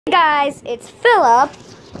Hey guys, it's Philip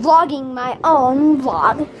vlogging my own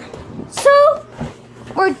vlog. So,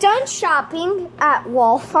 we're done shopping at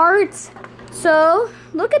Walmart. So,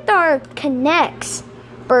 look at our K'NEX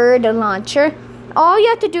bird launcher. All you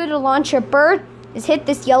have to do to launch your bird is hit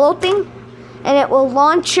this yellow thing and it will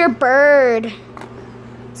launch your bird.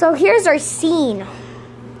 So, here's our scene.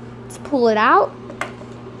 Let's pull it out,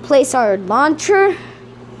 place our launcher,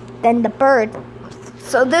 then the bird.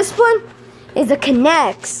 So, this one is a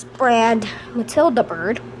K'NEX brand Matilda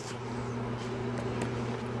bird.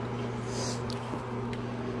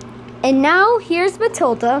 And now here's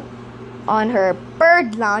Matilda on her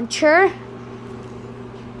bird launcher.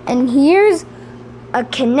 And here's a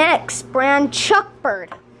K'NEX brand Chuck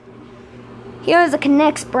bird. Here's a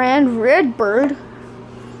K'NEX brand Red bird.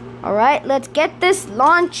 Alright, let's get this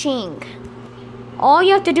launching. All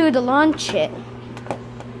you have to do to launch it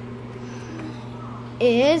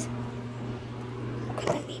is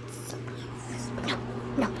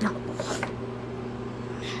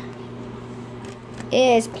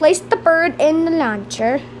is place the bird in the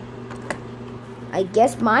launcher. I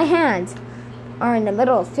guess my hands are in the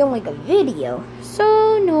middle of filming a video,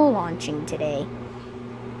 so no launching today.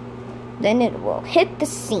 Then it will hit the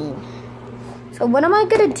scene. So what am I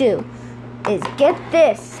gonna do is get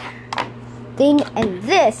this thing and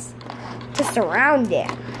this to surround it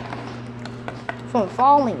from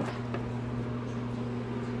falling.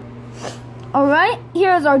 Alright,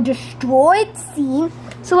 here's our destroyed scene.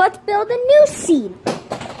 So let's build a new scene.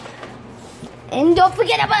 And don't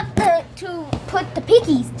forget about to put the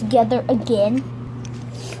piggies together again.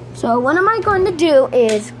 So what am I going to do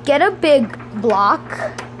is get a big block.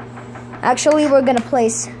 Actually, we're going to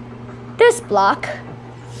place this block.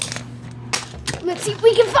 Let's see if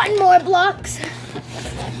we can find more blocks.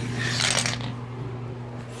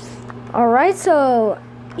 Alright, so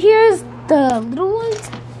here's the little ones.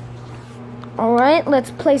 Alright,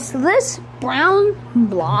 let's place this brown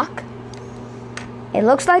block. It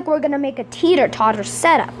looks like we're going to make a teeter-totter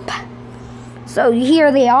setup. So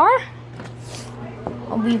here they are.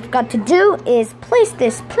 What we've got to do is place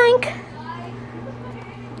this plank.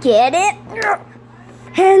 Get it?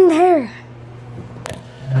 And there.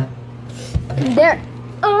 And there.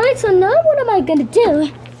 Alright, so now what am I going to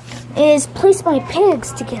do is place my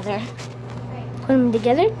pigs together. Put them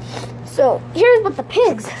together. So here's what the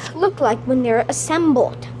pigs look like when they're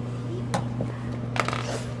assembled.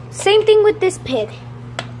 Same thing with this pig.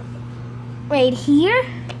 Right here.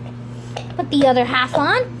 Put the other half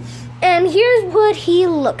on. And here's what he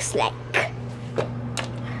looks like.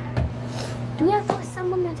 Do we have to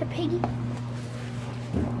assemble him as a piggy?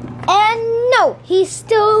 And no, he's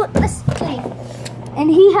still a pig.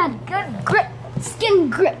 And he had good grip, skin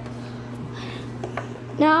grip.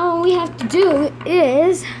 Now all we have to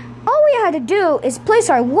do is place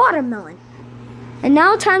our watermelon. And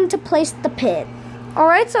now time to place the pig.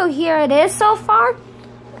 Alright, so here it is so far.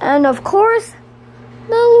 And of course,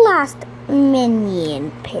 the last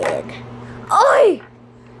minion pig. Oi!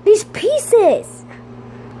 These pieces!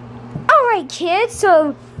 Alright kids,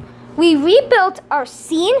 so we rebuilt our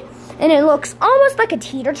scene and it looks almost like a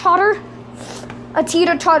teeter-totter. A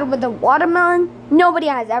teeter-totter with a watermelon. Nobody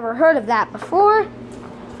has ever heard of that before.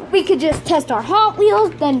 We could just test our Hot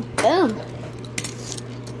Wheels, then boom.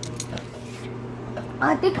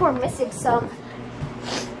 I think we're missing some.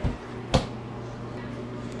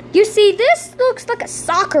 You see, this looks like a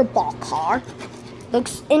soccer ball car.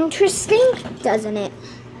 Looks interesting, doesn't it?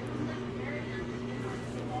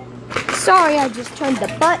 Sorry, I just turned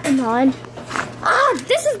the button on. Ah,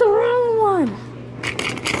 this is the wrong one.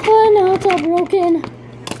 Oh no, it's all broken.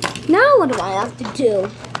 Now what do I have to do?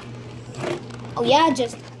 Oh yeah,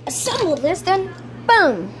 just assemble this, then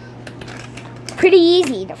boom. Pretty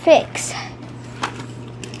easy to fix.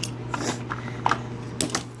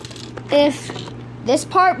 If this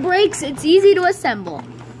part breaks, it's easy to assemble.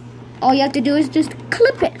 All you have to do is just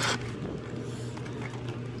clip it.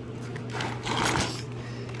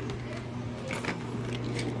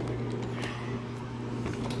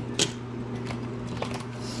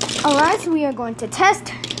 Alright, so we are going to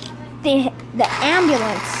test the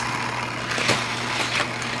ambulance.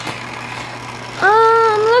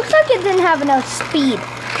 Looks like it didn't have enough speed.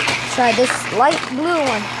 Try this light blue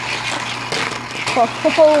one.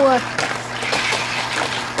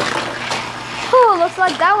 Oh, looks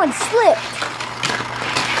like that one slipped.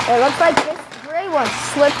 It looks like this gray one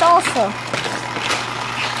slipped also.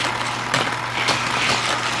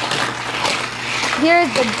 Here's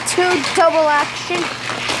the 2 double action.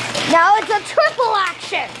 Now it's a triple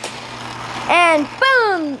action. And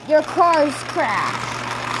boom, your car's crashed.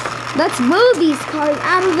 Let's move these cars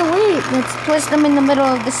out of the way. Let's place them in the middle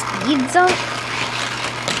of the speed zone.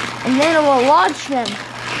 And then it will launch them.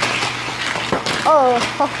 Oh.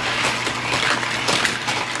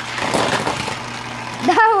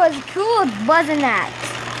 That was cool, wasn't that?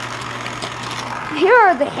 Here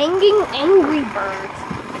are the hanging Angry Birds.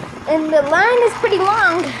 And the line is pretty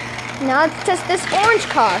long. Now let's test this orange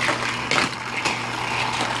car.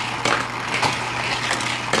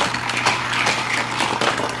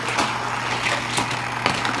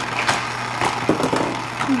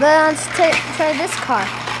 Let's try this car.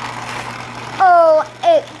 Oh,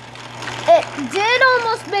 it did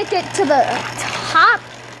almost make it to the top.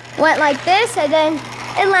 Went like this, and then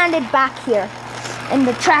it landed back here in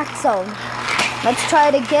the track zone. Let's try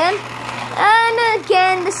it again. And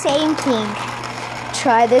again, the same thing.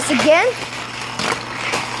 Try this again.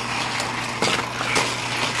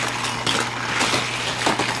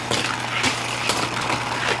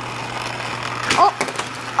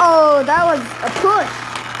 Oh, that was a push.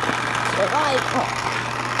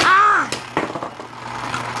 Ah!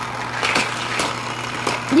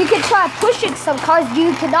 You can try pushing some cars,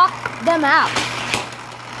 you can knock them out.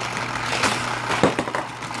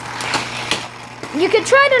 You can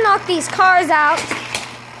try to knock these cars out.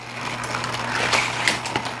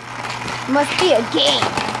 Must be a game.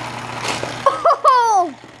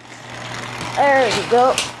 Oh! There we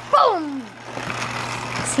go. Boom!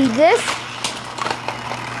 See this?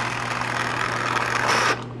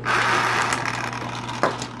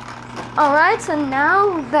 Alright, so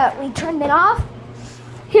now that we turned it off,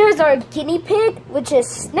 here's our guinea pig, which is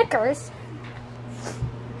Snickers.